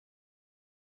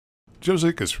Joe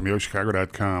Zikas from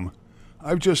YoChicago.com.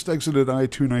 I've just exited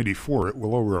I-294 at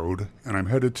Willow Rd, and I'm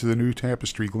headed to the new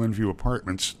Tapestry Glenview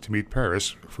apartments to meet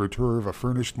Paris for a tour of a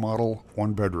furnished model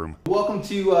one-bedroom. Welcome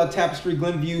to Tapestry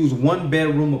Glenview's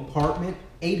one-bedroom apartment,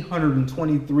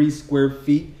 823 square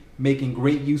feet, making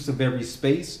great use of every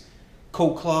space.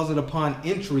 Coat closet upon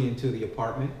entry into the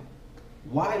apartment.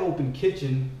 Wide open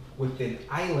kitchen with an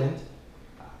island,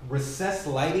 recessed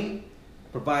lighting,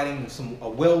 providing a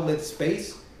well-lit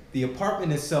space. The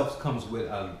apartment itself comes with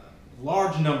a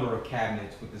large number of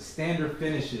cabinets with the standard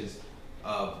finishes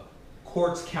of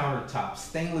quartz countertops,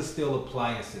 stainless steel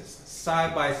appliances,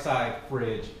 side-by-side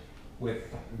fridge with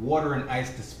water and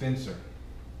ice dispenser.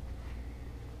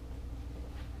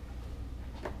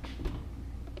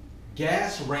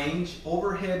 Gas range,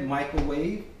 overhead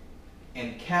microwave,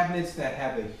 and cabinets that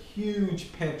have a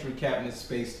huge pantry cabinet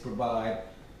space to provide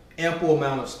ample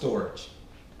amount of storage.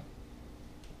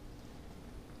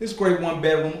 This great one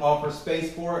bedroom offers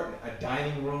space for a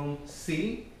dining room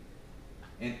seating,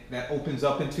 and that opens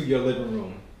up into your living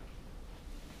room.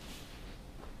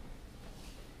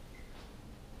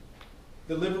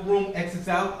 The living room exits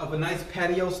out of a nice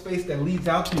patio space that leads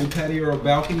out to your patio or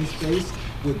balcony space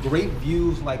with great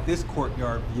views like this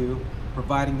courtyard view,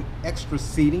 providing extra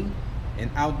seating and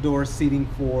outdoor seating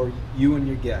for you and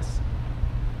your guests.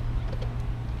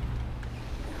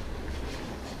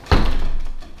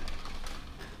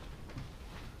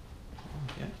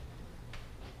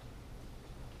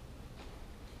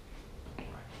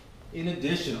 In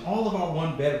addition, all of our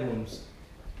one bedrooms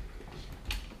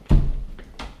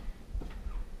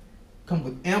come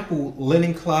with ample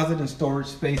linen closet and storage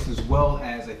space, as well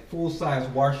as a full-size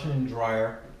washer and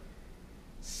dryer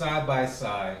side by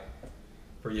side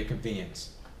for your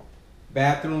convenience.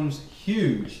 Bathrooms,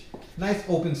 huge, nice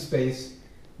open space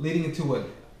leading into a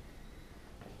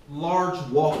large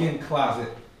walk-in closet.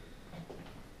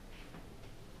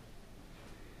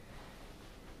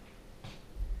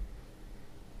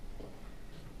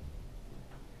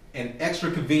 And extra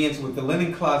convenience with the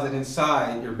linen closet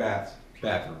inside your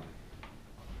bathroom.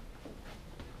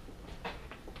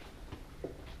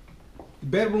 The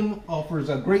bedroom offers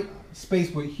a great space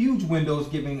with huge windows,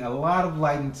 giving a lot of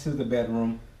light into the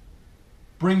bedroom.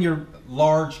 Bring your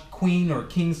large queen or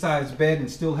king size bed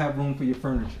and still have room for your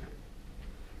furniture.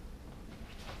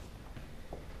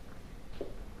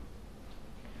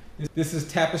 This is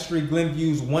Tapestry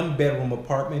Glenview's one bedroom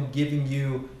apartment, giving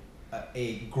you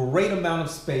a great amount of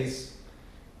space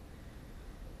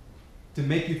to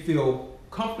make you feel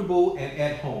comfortable and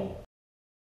at home.